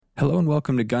Hello and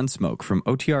welcome to Gunsmoke from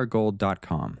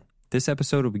OTRGold.com. This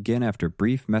episode will begin after a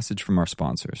brief message from our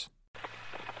sponsors.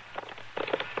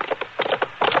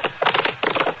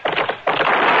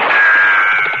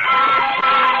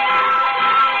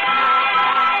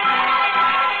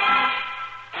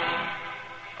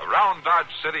 Around Dodge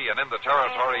City and in the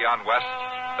territory on West,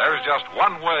 there's just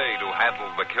one way to handle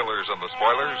the killers and the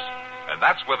spoilers, and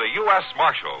that's with a U.S.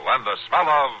 Marshal and the smell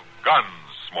of gun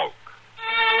smoke.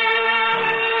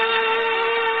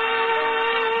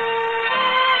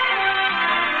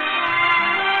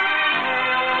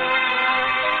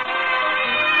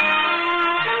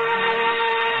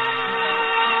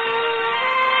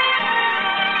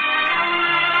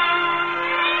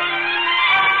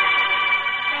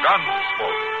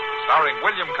 Gunsmoke, starring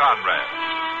William Conrad,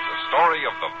 the story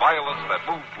of the violence that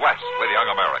moved west with young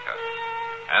America,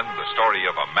 and the story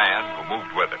of a man who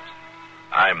moved with it.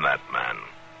 I'm that man,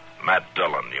 Matt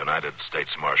Dillon, United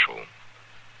States Marshal.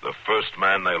 The first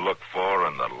man they look for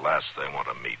and the last they want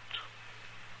to meet.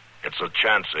 It's a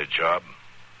chancy job,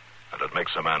 and it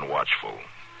makes a man watchful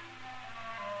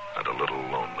and a little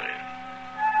lonely.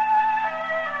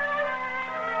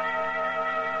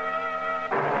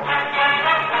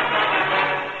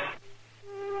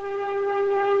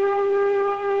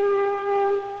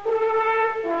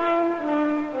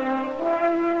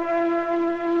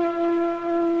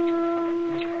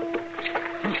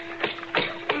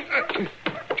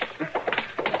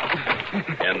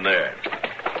 In there.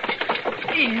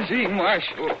 Easy,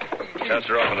 Marshal.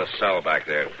 Chester, open the cell back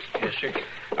there. Yes, sir.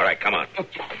 All right, come on.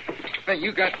 Now,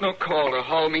 you got no call to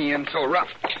haul me in so rough.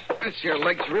 This here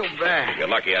leg's real bad. You're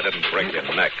lucky I didn't break your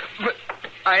neck. But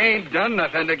I ain't done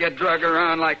nothing to get drug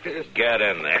around like this. Get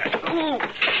in there. Ooh.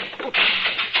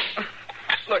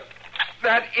 Look,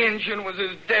 that Injun was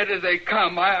as dead as they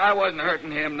come. I wasn't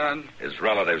hurting him none. His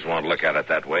relatives won't look at it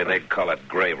that way. They'd call it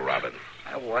grave robbing.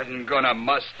 I wasn't going to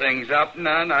muss things up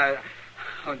none. I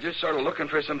was just sort of looking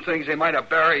for some things they might have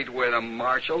buried with them,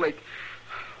 Marshal. They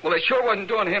sure wasn't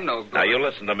doing him no good. Now, you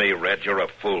listen to me, Red. You're a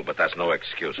fool, but that's no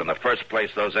excuse. In the first place,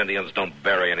 those Indians don't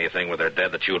bury anything with their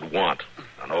dead that you'd want.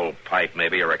 An old pipe,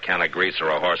 maybe, or a can of grease, or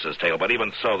a horse's tail. But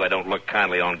even so, they don't look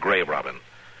kindly on grave robbing.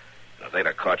 If they'd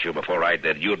have caught you before I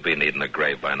did, you'd be needing a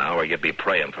grave by now, or you'd be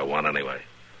praying for one anyway.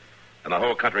 And the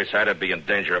whole countryside would be in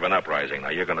danger of an uprising. Now,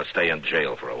 you're going to stay in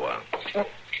jail for a while.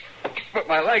 But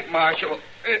my leg, Marshal,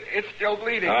 it's still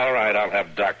bleeding. All right, I'll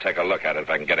have Doc take a look at it if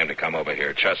I can get him to come over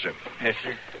here. Chester? Yes,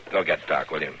 sir. Go get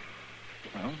Doc, will you?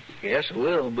 Well, yes, I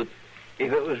will, but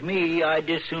if it was me, I'd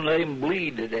just soon let him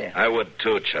bleed to death. I would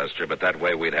too, Chester, but that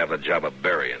way we'd have the job of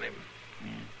burying him.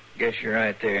 Guess you're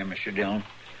right there, Mr. Dillon.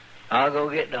 I'll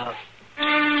go get Doc.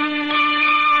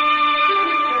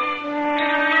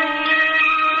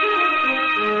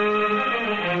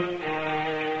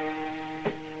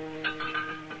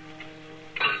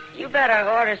 You better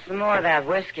order some more of that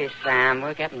whiskey, Sam.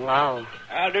 We're getting low.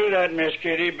 I'll do that, Miss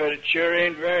Kitty, but it sure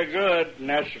ain't very good, and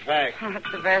that's a fact.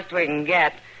 That's the best we can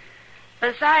get.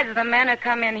 Besides, the men who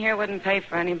come in here wouldn't pay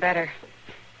for any better.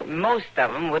 Most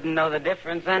of them wouldn't know the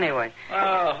difference anyway.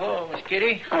 Oh, hello, Miss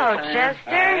Kitty. Hello, Chester.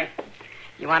 Hi.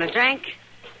 You want a drink?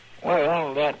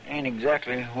 Well, that ain't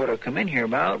exactly what I've come in here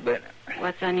about, but...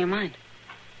 What's on your mind?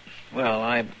 Well,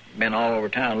 I've been all over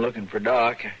town looking for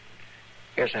Doc.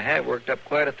 Guess I have worked up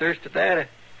quite a thirst at that. A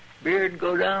beer'd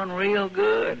go down real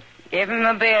good. Give him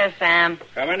a beer, Sam.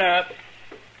 Coming up.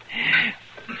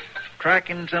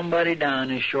 Tracking somebody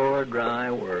down is sure dry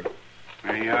work.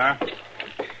 There you are.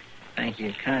 Thank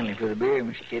you kindly for the beer,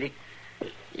 Miss Kitty.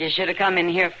 You should have come in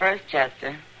here first,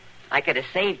 Chester. I could have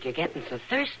saved you getting so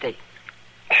thirsty.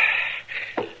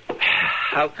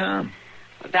 How come?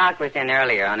 Well, Doc was in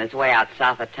earlier on his way out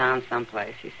south of town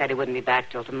someplace. He said he wouldn't be back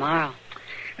till tomorrow.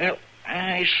 Well,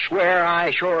 I swear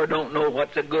I sure don't know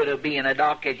what's the good of being a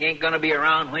doc if you ain't going to be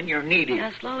around when you're needed.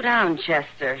 Now, slow down,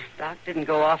 Chester. Doc didn't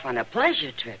go off on a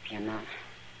pleasure trip, you know.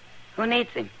 Who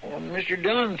needs him? Well, Mr.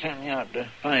 Dillon sent me out to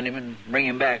find him and bring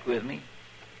him back with me.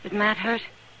 Is Matt hurt?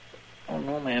 Oh,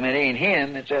 no, ma'am, it ain't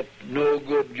him. It's that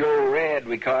no-good Joe Red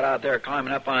we caught out there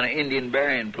climbing up on an Indian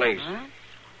burying place. Huh?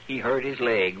 He hurt his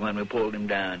leg when we pulled him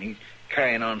down. He's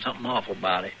carrying on something awful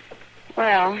about it.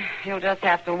 Well, he'll just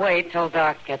have to wait till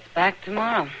Doc gets back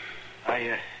tomorrow.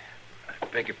 I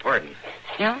beg your pardon.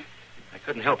 Yeah? I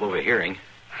couldn't help overhearing.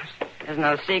 There's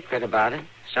no secret about it.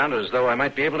 Sounded as though I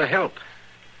might be able to help.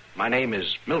 My name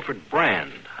is Milford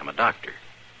Brand. I'm a doctor.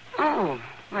 Oh,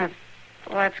 well,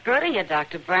 that's good of you,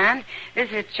 Dr. Brand.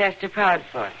 This is Chester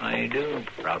Proudfoot. How you do?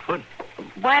 Proudfoot?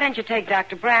 Why don't you take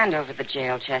Dr. Brand over to the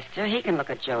jail, Chester? He can look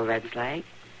at Joe Red's leg.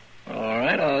 All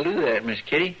right, I'll do that, Miss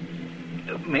Kitty.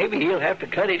 Maybe he'll have to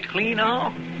cut it clean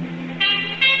off.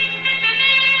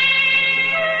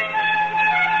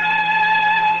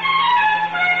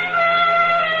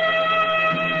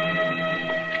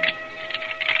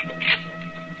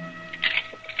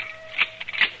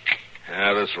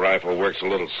 work's a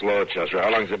little slow, Chester.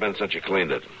 How long's it been since you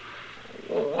cleaned it?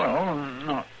 Well,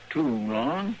 not too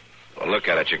long. Well, look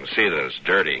at it. You can see that it's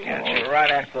dirty, can't you? Right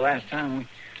after the last time we...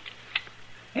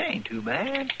 It ain't too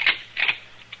bad.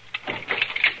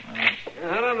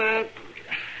 Hello, Matt.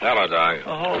 Hello, Doc.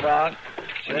 Oh, Doc.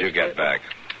 When did you get back?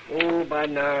 Oh, about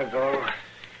an hour ago.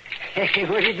 Hey,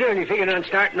 what are you doing? You figuring on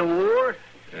starting a war?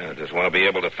 Yeah, just want to be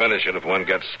able to finish it if one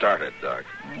gets started, Doc.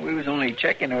 We was only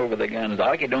checking over the guns,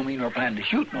 Doc. It don't mean we're planning to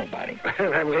shoot nobody.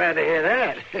 Well, I'm glad to hear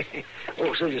that.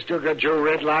 Oh, so you still got Joe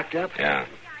Red locked up? Yeah.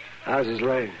 How's his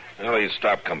leg? Well, he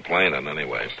stopped complaining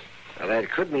anyway. Well,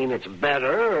 that could mean it's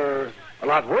better or a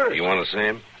lot worse. You want to see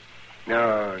him?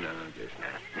 No, just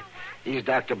not. He's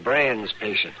Dr. Brand's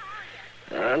patient.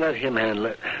 Let him handle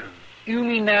it. You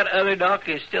mean that other doc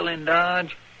is still in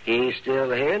Dodge? He's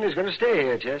still here, and he's going to stay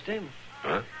here, Chester.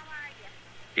 Huh?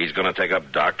 He's going to take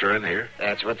up doctor in here?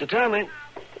 That's what they tell me.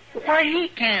 Why, he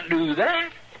can't do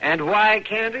that. And why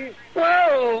can't he?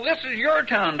 Well, this is your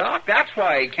town, Doc. That's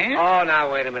why he can't. Oh,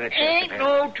 now, wait a minute, Chester. Ain't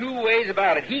no two ways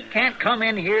about it. He can't come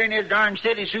in here in his darn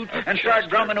city suit and start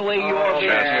drumming away your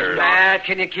Chester. Matt,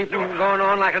 can you keep him going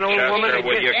on like an old woman? Chester,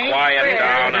 will you quiet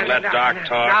down and let Doc talk?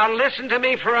 Now, listen to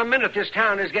me for a minute. This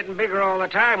town is getting bigger all the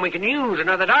time. We can use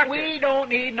another doctor. We don't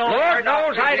need no Lord more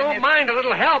knows I doctors in don't this- mind a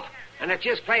little help. And it's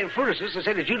just plain foolishness to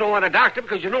say that you don't want a doctor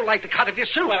because you don't like the cut of your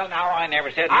suit. Well, now, I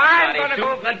never said... I'm going to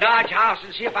go to the Dodge house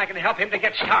and see if I can help him to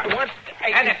get started. What?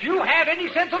 And if you have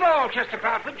any sense at all, Chester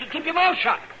Crawford, you keep your mouth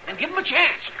shut and give him a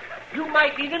chance. You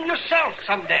might need him yourself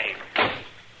someday.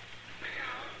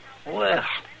 Well,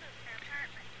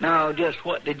 now, just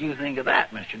what did you think of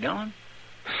that, Mr. Dillon?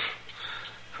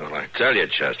 Well, I tell you,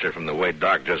 Chester, from the way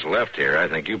Doc just left here, I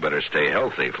think you better stay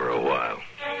healthy for a while.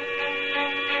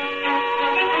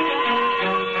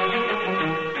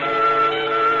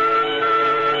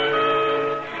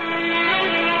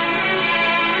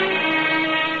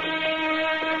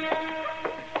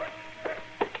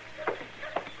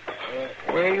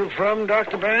 Where are you from,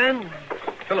 Dr. Brand?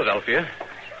 Philadelphia.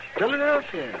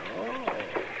 Philadelphia.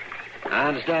 Oh. I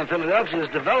understand Philadelphia has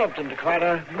developed into quite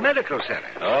a medical center.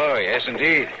 Oh, yes,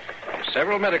 indeed. There's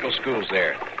several medical schools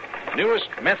there. Newest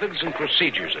methods and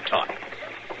procedures are taught.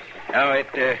 Now, it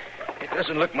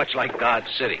doesn't look much like Dodge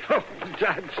City. Oh,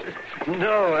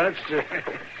 no, that's...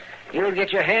 you'll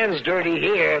get your hands dirty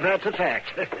here. That's a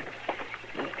fact.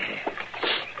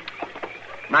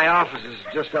 My office is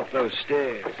just up those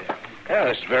stairs. Yeah,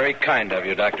 that's very kind of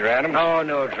you, Dr. Adams. Oh,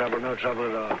 no trouble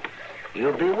at all.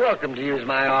 You'll be welcome to use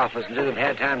my office until you've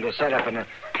had time to set up in a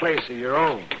place of your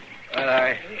own. Well,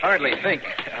 I hardly think...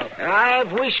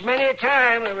 I've wished many a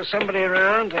time there was somebody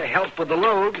around to help with the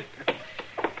load.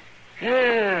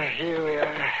 Yeah, here we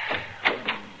are.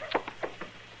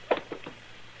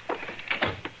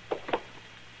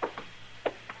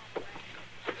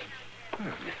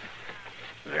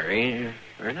 Very,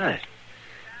 very nice.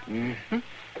 Mm-hmm.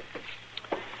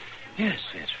 Yes,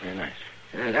 that's very nice.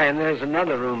 And there's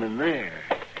another room in there.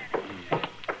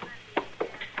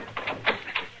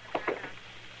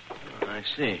 I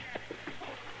see.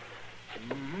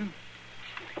 Mm-hmm.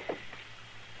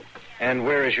 And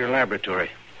where is your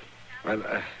laboratory?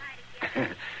 Well,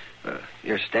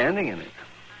 you're standing in it.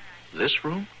 This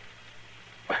room?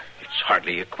 Well, it's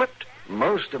hardly equipped.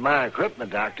 Most of my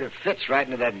equipment, Doctor, fits right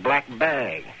into that black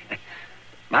bag.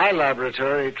 My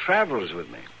laboratory travels with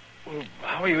me. Well,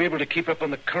 how are you able to keep up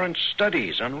on the current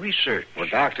studies, on research? Well,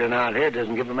 doctoring out here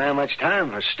doesn't give a man much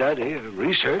time for study or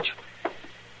research.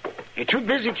 He's too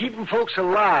busy keeping folks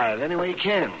alive any way he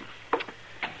can,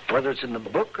 whether it's in the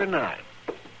book or not.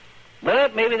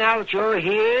 But maybe now that you're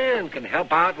here and can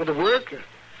help out with the work,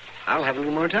 I'll have a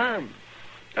little more time.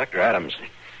 Dr. Adams.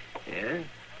 Yeah?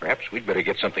 Perhaps we'd better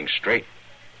get something straight.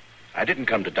 I didn't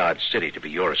come to Dodge City to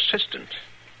be your assistant.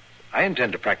 I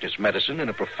intend to practice medicine in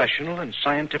a professional and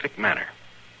scientific manner.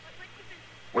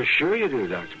 Well, sure you do,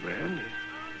 Dr. Brand.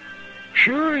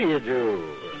 Sure you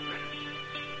do.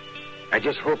 I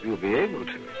just hope you'll be able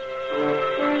to.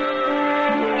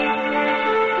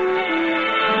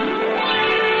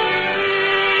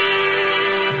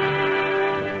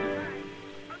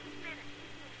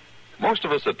 Most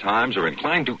of us at times are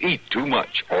inclined to eat too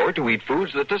much or to eat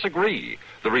foods that disagree.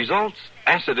 The results?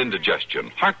 Acid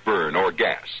indigestion, heartburn, or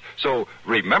gas. So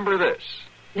remember this.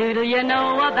 Do you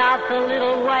know about the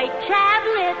little white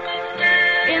tablets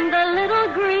in the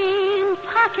little green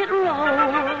pocket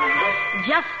roll?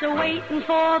 Just a-waiting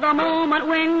for the moment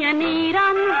when you need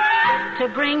 'em to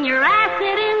bring your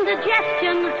acid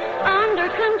indigestion under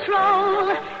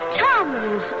control.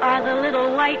 Tums are the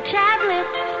little white tablets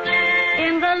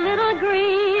in the little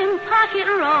green pocket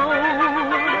roll.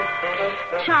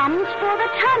 Tums for the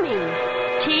tummy,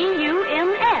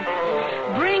 TUMS.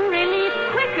 Bring relief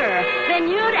quicker than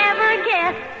you'd ever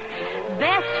guess.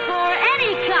 Best for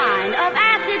any kind of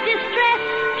acid distress.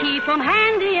 Keep 'em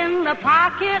handy in the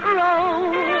pocket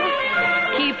roll.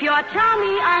 Keep your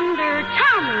tummy under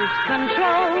Tums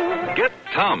control. Get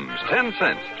Tums, 10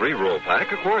 cents, 3-roll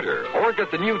pack, a quarter. Or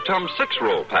get the new Tums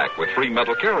 6-roll pack with free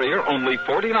metal carrier, only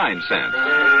 49 cents.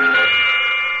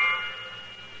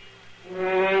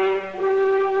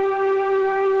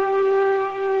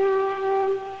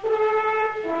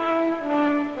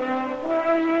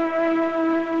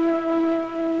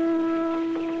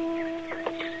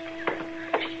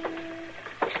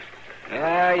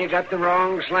 You got the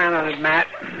wrong slant on it, Matt.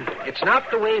 It's not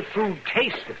the way food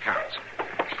tastes that counts.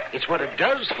 It's what it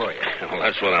does for you. Well,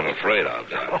 that's what I'm afraid of,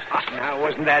 Doc. Now, it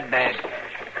wasn't that bad.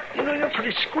 You know, you're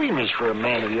pretty squeamish for a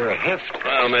man of your heft.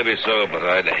 Well, maybe so, but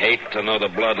I'd hate to know the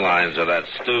bloodlines of that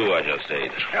stew I just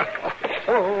ate.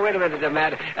 Oh, wait a minute,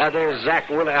 Matt. There's Zach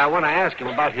Willard. I want to ask him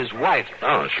about his wife.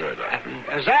 Oh, sure, Doc.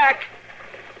 Zach!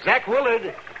 Zach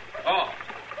Willard. Oh.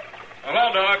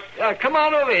 Hello, Doc. Come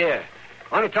on over here.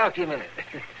 I want to talk to you a minute.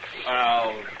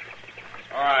 All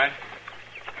right.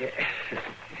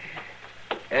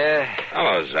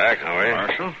 Hello, Zach. How are you?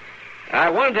 Marshal? I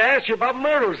wanted to ask you about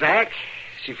Myrtle, Zach. Is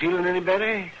she feeling any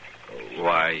better?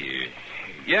 Why,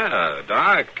 yeah,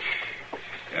 Doc.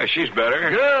 Yeah, she's better.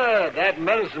 Good. That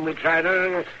medicine we tried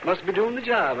her must be doing the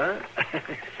job, huh?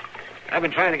 I've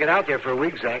been trying to get out there for a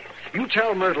week, Zach. You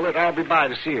tell Myrtle that I'll be by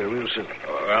to see her real soon.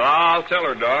 Well, I'll tell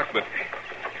her, Doc, but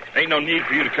ain't no need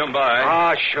for you to come by.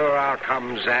 Oh, sure, I'll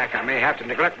come, Zach. I may have to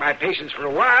neglect my patients for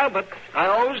a while, but I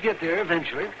always get there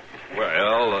eventually.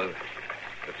 Well,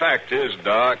 the fact is,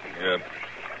 Doc,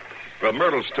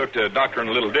 Myrtle's took to doctoring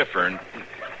a little different.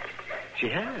 She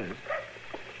has?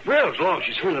 Well, as long as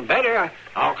she's feeling better,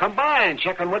 I'll come by and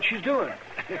check on what she's doing.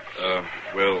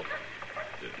 Well,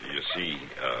 you see,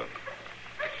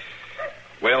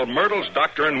 Myrtle's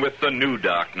doctoring with the new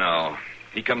doc now.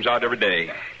 He comes out every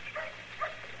day.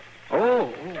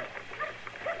 Oh,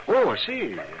 I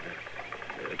see.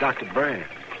 Dr. Brand.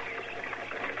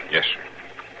 Yes, sir.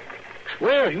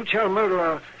 Well, you tell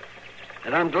Myrtle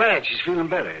that I'm glad she's feeling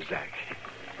better, Zach.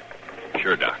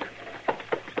 Sure, Doc.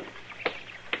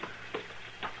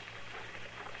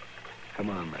 Come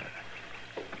on, Matt.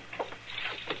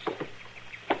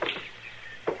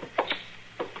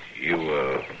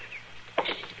 You're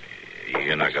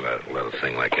not going to let a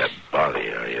thing like that bother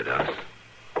you, are you, Doc?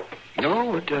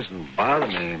 No, it doesn't bother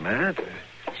me, Matt.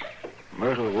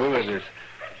 Myrtle Willard is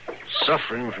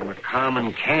suffering from a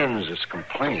common Kansas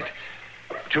complaint.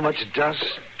 Too much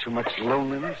dust, too much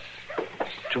loneliness,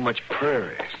 too much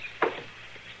prairie.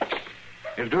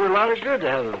 It'd do her a lot of good to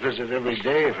have a visit every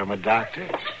day from a doctor.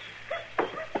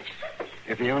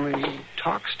 If he only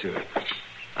talks to her.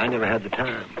 I never had the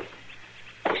time.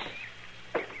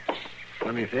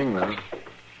 Funny thing, though.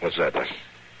 What's that, Doc?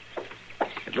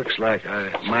 It looks like I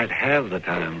might have the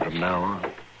time from now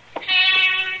on.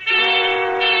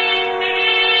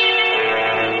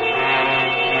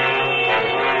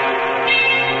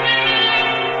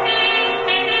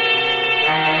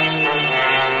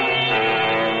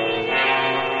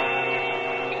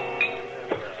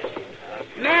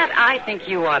 Matt, I think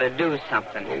you ought to do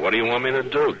something. Well, what do you want me to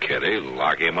do, Kitty?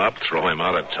 Lock him up, throw him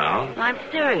out of town? I'm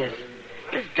serious.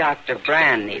 This Dr.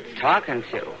 Brand needs talking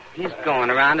to. He's going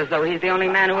around as though he's the only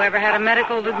man who ever had a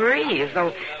medical degree, as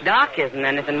though Doc isn't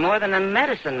anything more than a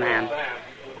medicine man.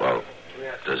 Well,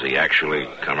 does he actually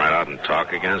come right out and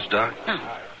talk against Doc? No,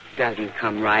 he doesn't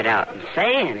come right out and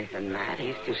say anything, Matt.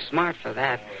 He's too smart for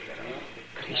that.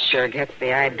 But he sure gets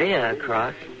the idea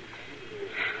across.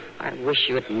 I wish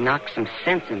you would knock some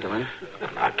sense into him.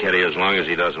 Now, Kitty, as long as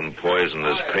he doesn't poison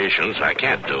his patients, I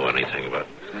can't do anything about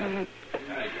it.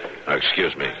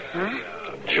 Excuse me. Huh?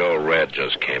 Joe Red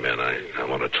just came in. I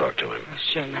want to talk to him. Oh,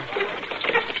 sure, Matt.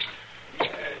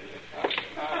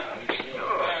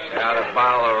 Got a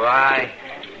bottle of rye?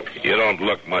 You don't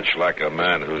look much like a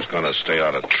man who's going to stay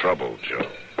out of trouble, Joe.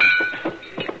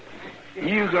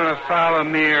 You gonna follow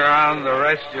me around the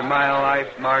rest of my life,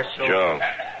 Marshal? Joe,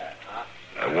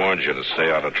 I warned you to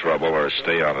stay out of trouble or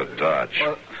stay out of Dodge.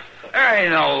 Well, there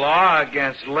ain't no law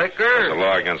against liquor. There's a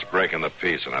law against breaking the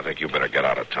peace, and I think you better get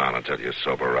out of town until you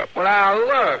sober up. Well, now,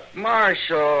 look,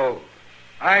 Marshal,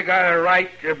 I got a right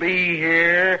to be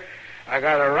here. I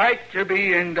got a right to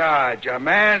be in Dodge. A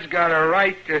man's got a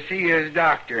right to see his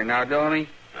doctor, now, don't he?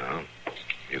 Oh?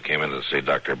 You came in to see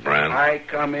Dr. Brand? I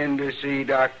come in to see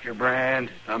Dr. Brand.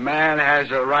 A man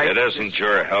has a right It isn't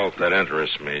your health that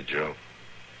interests me, Joe.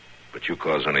 But you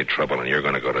cause any trouble and you're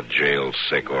going to go to jail,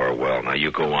 sick or well. Now,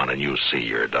 you go on and you see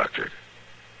your doctor.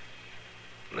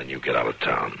 and then you get out of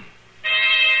town.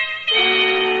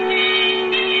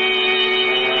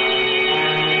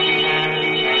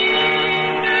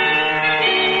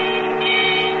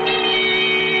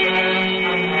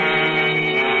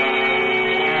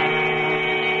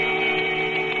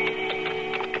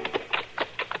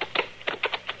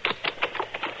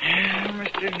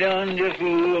 Mr. Dillon, just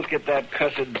look at that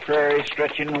cussed prairie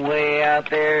stretching way out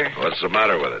there. What's the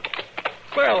matter with it?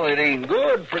 Well, it ain't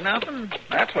good for nothing.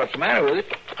 That's what's the matter with it.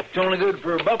 It's only good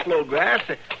for buffalo grass.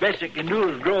 The best it can do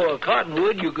is grow a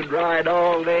cottonwood. You could ride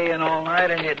all day and all night,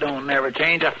 and it don't never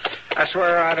change. I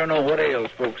swear I don't know what ails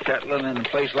folks settling in a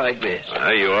place like this.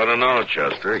 You ought to know,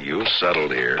 Chester. You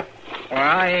settled here. Well,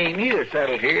 I ain't either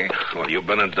settled here. Well, you've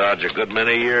been in Dodge a good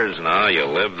many years now. You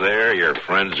live there. Your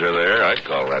friends are there. I'd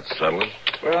call that settling.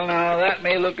 Well, now, that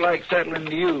may look like settling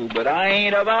to you, but I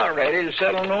ain't about ready to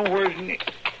settle nowhere near.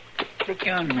 Look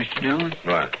yonder, Mr. Dillon.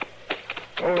 What?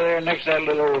 Over there next to that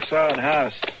little old sod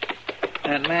house.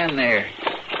 That man there.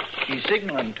 He's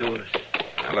signaling to us.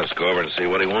 Now, let's go over and see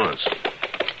what he wants.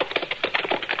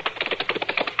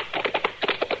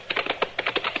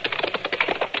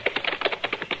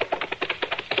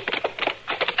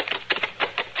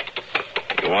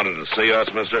 You wanted to see us,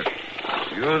 mister?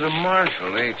 You're the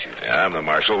marshal, ain't you? Yeah, I'm the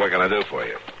marshal. What can I do for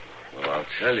you? Well, I'll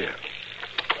tell you.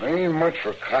 I ain't much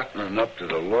for cottoning up to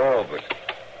the law, but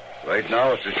right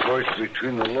now it's a choice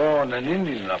between the law and an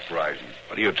Indian uprising.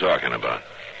 What are you talking about?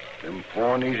 Them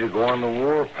Pawnees will go on the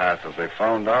warpath if they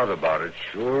found out about it.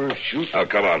 Sure as shoot. Oh,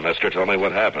 come on, mister. Tell me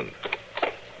what happened.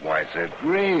 Why, it's that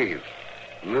grave.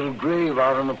 A little grave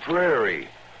out on the prairie.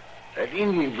 That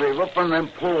Indian grave up on them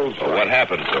poles. Well, what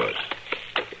happened to it?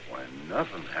 Why,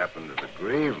 nothing happened to the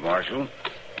grave, Marshal.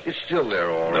 It's still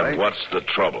there, all Then right. what's the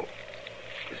trouble?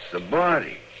 It's the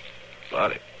body.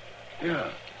 Body?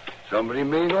 Yeah. Somebody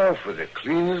made off with it,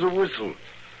 clean as a whistle.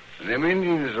 And them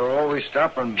Indians are always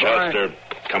stopping by. Chester,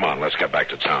 come on, let's get back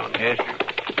to town. Yes, sir.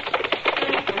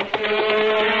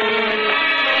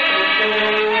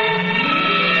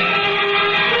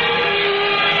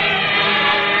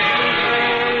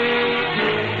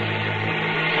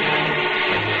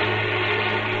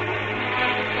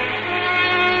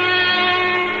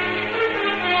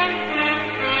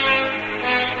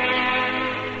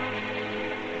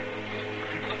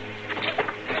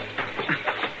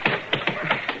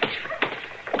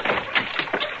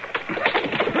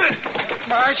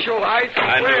 Marshal, I swear.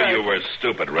 I knew you were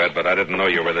stupid, Red, but I didn't know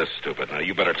you were this stupid. Now,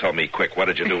 you better tell me quick, what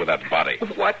did you do with that body?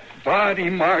 What body,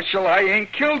 Marshal? I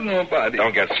ain't killed nobody.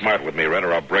 Don't get smart with me, Red,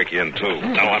 or I'll break you in two.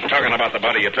 No, I'm talking about the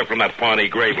body you took from that Pawnee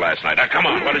grave last night. Now, come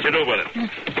on, what did you do with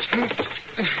it?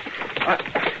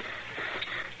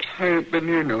 I ain't been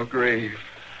near no grave.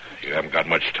 You haven't got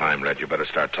much time, Red. You better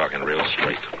start talking real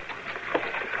straight.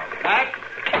 Matt?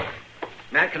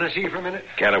 Matt, can I see you for a minute?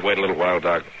 Can't I wait a little while,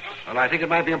 Doc? Well, I think it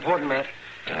might be important, Matt.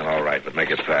 Well, all right, but make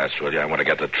it fast, will you? I want to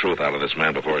get the truth out of this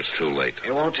man before it's too late.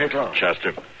 It won't take long.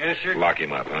 Chester? Yes, sir? Lock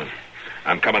him up, huh?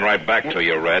 I'm coming right back to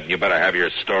you, Red. You better have your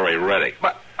story ready.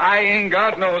 But I ain't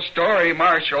got no story,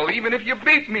 Marshal, even if you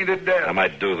beat me to death. I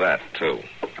might do that, too.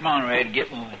 Come on, Red,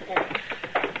 get moving.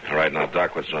 All right, now,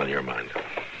 Doc, what's on your mind?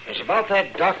 It's about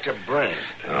that Dr. Brand.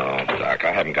 Oh, Doc,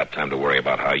 I haven't got time to worry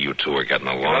about how you two are getting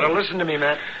You along. ought to listen to me,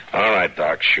 Matt. All right,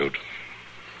 Doc, shoot.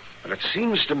 But it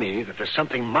seems to me that there's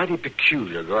something mighty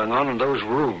peculiar going on in those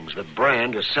rooms that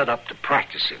Brand is set up to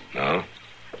practice in. No?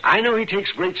 I know he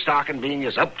takes great stock in being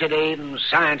as up-to-date and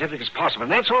scientific as possible,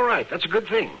 and that's all right. That's a good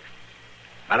thing.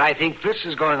 But I think this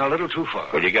is going a little too far.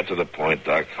 Will you get to the point,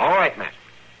 Doc? All right, Matt.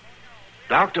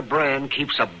 Dr. Brand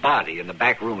keeps a body in the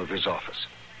back room of his office.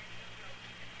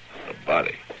 A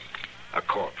body? A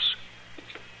corpse.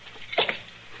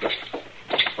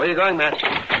 Where are you going, Matt?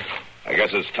 I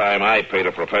guess it's time I paid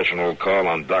a professional call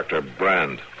on Dr.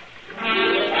 Brand.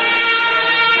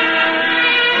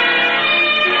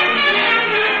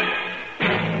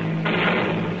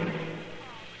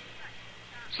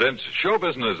 Since show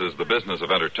business is the business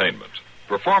of entertainment,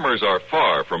 performers are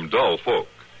far from dull folk.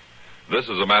 This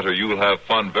is a matter you'll have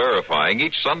fun verifying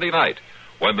each Sunday night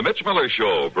when the Mitch Miller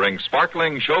Show brings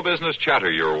sparkling show business chatter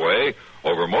your way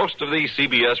over most of these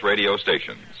CBS radio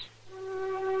stations.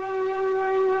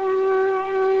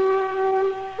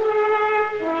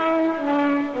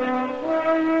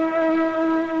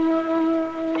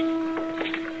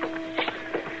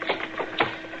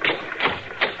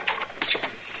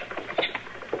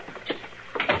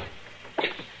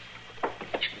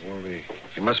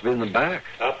 He must be in the back.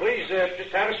 Please,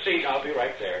 just have a seat. I'll be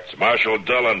right there. It's Marshal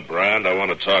Dillon, Brand. I want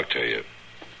to talk to you.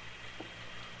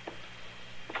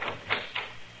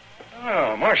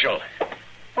 Oh, Marshal.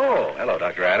 Oh, hello,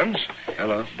 Dr. Adams.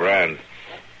 Hello. Brand,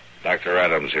 Dr.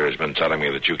 Adams here has been telling me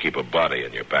that you keep a body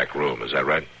in your back room. Is that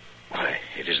right? Why,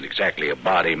 it isn't exactly a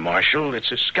body, Marshal.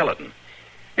 It's a skeleton.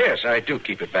 Yes, I do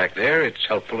keep it back there. It's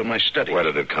helpful in my study. Where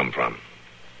did it come from?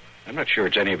 I'm not sure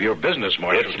it's any of your business,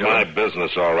 Marshal. It's my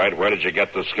business, all right. Where did you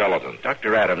get the skeleton?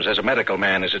 Dr. Adams, as a medical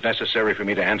man, is it necessary for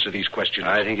me to answer these questions?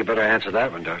 I think you better answer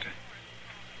that one, Doctor.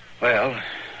 Well,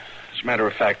 as a matter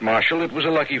of fact, Marshal, it was a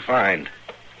lucky find.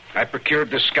 I procured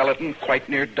this skeleton quite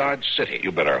near Dodge City.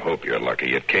 You better hope you're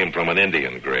lucky. It came from an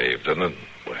Indian grave, didn't it?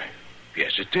 Why,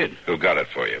 yes, it did. Who got it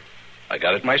for you? I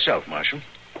got it myself, Marshal.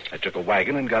 I took a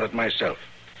wagon and got it myself.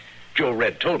 Joe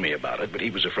Red told me about it, but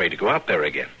he was afraid to go out there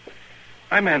again.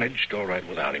 I managed all right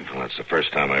without him. Well, that's the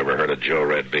first time I ever heard of Joe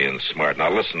Red being smart.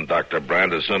 Now, listen, Dr.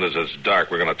 Brand, as soon as it's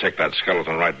dark, we're going to take that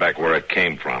skeleton right back where it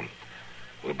came from.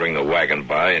 We'll bring the wagon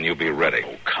by, and you'll be ready.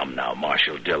 Oh, come now,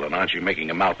 Marshal Dillon. Aren't you making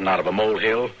a mountain out of a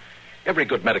molehill? Every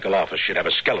good medical office should have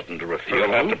a skeleton to refer to.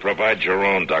 You'll have to provide your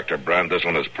own, Dr. Brand. This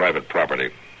one is private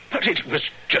property. But it was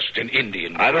just an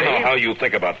Indian grave. I don't know how you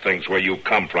think about things where you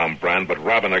come from, Brand, but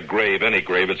robbing a grave, any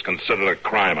grave, is considered a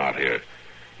crime out here.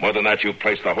 More than that, you've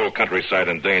placed the whole countryside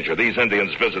in danger. These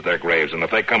Indians visit their graves, and if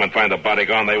they come and find the body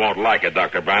gone, they won't like it,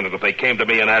 Dr. Brand. And if they came to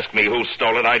me and asked me who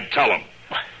stole it, I'd tell them.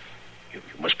 You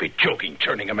must be joking,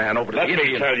 turning a man over to the Indian.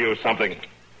 Let me tell you something.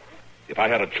 If I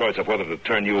had a choice of whether to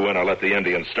turn you in or let the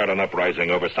Indians start an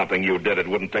uprising over something you did, it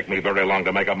wouldn't take me very long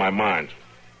to make up my mind.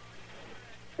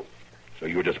 So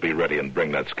you just be ready and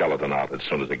bring that skeleton out as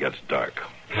soon as it gets dark.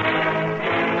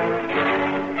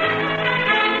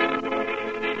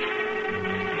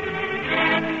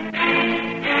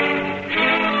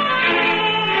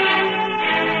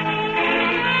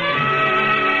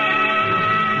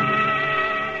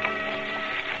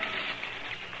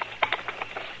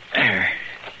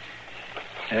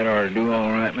 That ought to do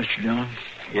all right, Mr. Dillon.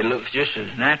 It looks just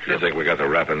as natural. You think we got the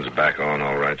wrappings back on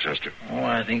all right, Chester? Oh,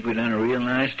 I think we done a real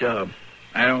nice job.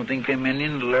 I don't think them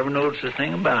Indians will ever notice a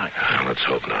thing about it. Let's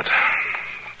hope not.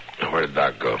 Where did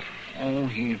Doc go? Oh,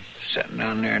 he's sitting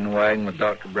down there in the wagon with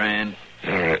Dr. Brand.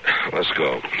 All right, let's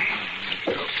go.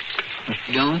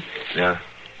 Mr. Dillon? Yeah?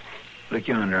 Look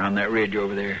yonder on that ridge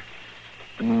over there.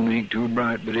 The moon ain't too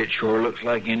bright, but it sure looks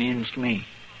like Indians to me.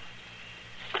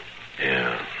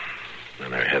 Yeah.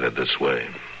 And they're headed this way.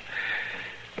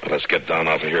 Well, let's get down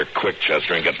off of here quick,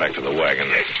 Chester, and get back to the wagon.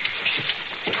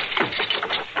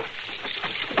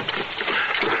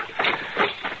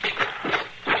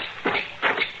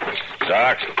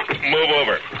 Doc, move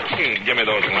over. Give me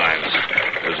those lines.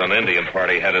 There's an Indian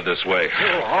party headed this way.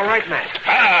 Oh, all right, Matt.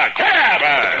 Cab!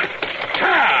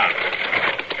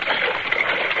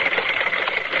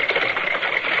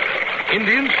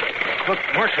 Indians? But,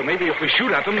 Marshal, maybe if we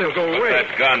shoot at them, they'll go away. Put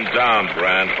that gun down,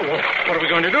 Brand. Oh, well, what are we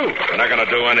going to do? We're not going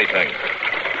to do anything.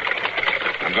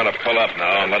 I'm going to pull up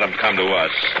now and let them come to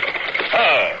us.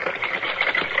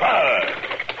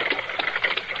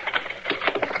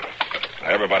 Now,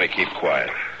 everybody keep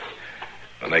quiet.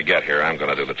 When they get here, I'm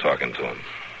going to do the talking to them.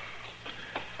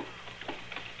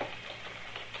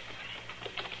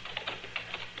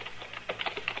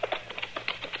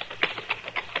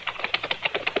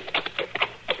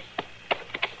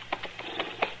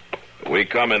 We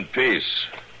come in peace.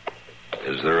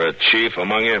 Is there a chief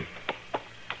among you?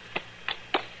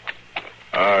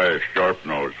 Aye,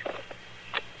 Sharpnose.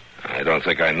 I don't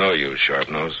think I know you,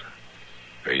 Sharpnose.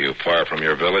 Are you far from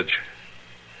your village?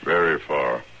 Very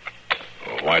far.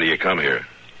 Well, why do you come here?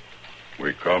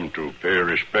 We come to pay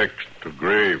respects to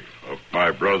grave of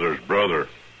my brother's brother.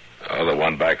 Oh, the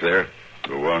one back there?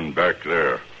 The one back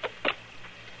there.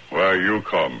 Why you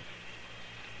come?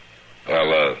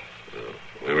 Well,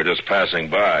 we were just passing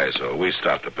by, so we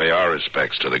stopped to pay our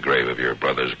respects to the grave of your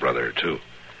brother's brother, too.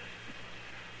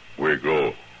 We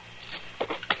go.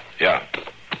 Yeah,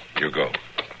 you go.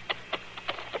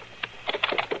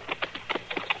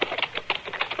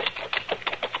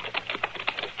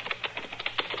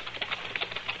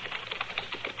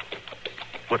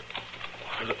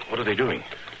 What are they doing?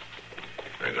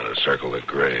 They're going to circle the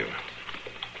grave.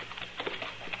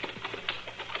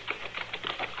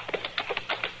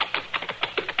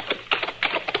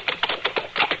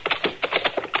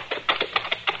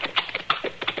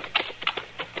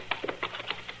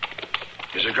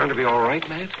 Is it going to be all right,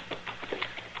 Matt?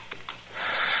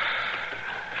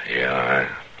 Yeah,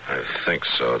 I think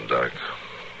so, Doc.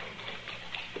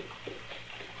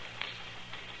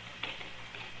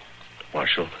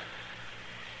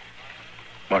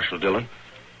 Marshal Dillon?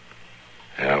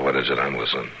 Yeah, what is it? I'm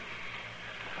listening.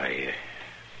 I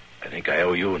think I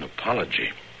owe you an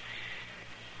apology.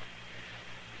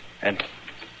 And,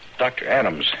 Dr.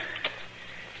 Adams,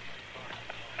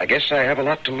 I guess I have a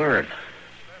lot to learn.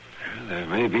 There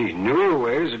may be newer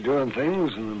ways of doing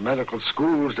things in the medical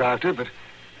schools, Doctor, but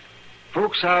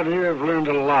folks out here have learned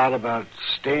a lot about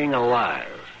staying alive.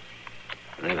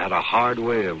 And they've had a hard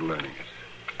way of learning it.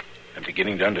 I'm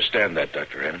beginning to understand that,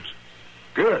 Dr. Adams.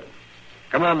 Good.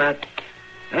 Come on, Matt.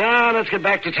 Now, let's get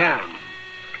back to town.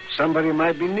 Somebody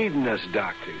might be needing us,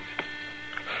 doctors.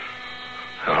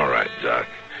 All right, Doc.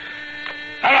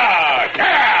 Hello,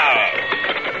 Carol!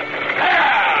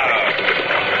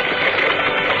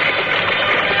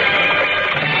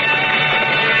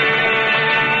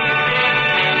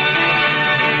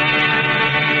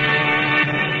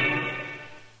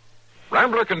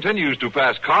 Rambler continues to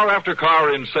pass car after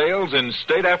car in sales in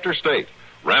state after state.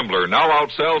 Rambler now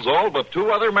outsells all but 2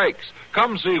 other makes.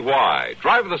 Come see why.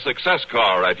 Drive the success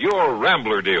car at your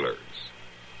Rambler dealers.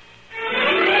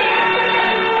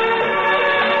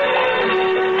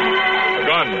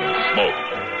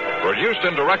 Gunsmoke. Produced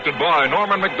and directed by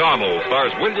Norman McDonald,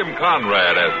 stars William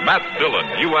Conrad as Matt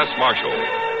Dillon, U.S. Marshal.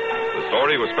 The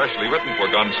story was specially written for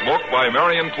Gunsmoke by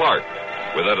Marion Clark,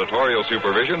 with editorial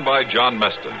supervision by John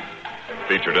Meston.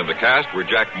 Featured in the cast were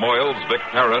Jack Moyles, Vic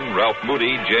Perrin, Ralph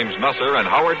Moody, James Nusser, and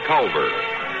Howard Culver.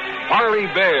 Harley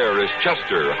Bear is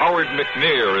Chester, Howard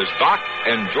McNear is Doc,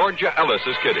 and Georgia Ellis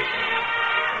is Kitty.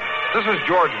 This is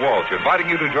George Walsh inviting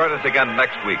you to join us again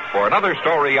next week for another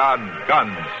story on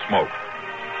Gunsmoke.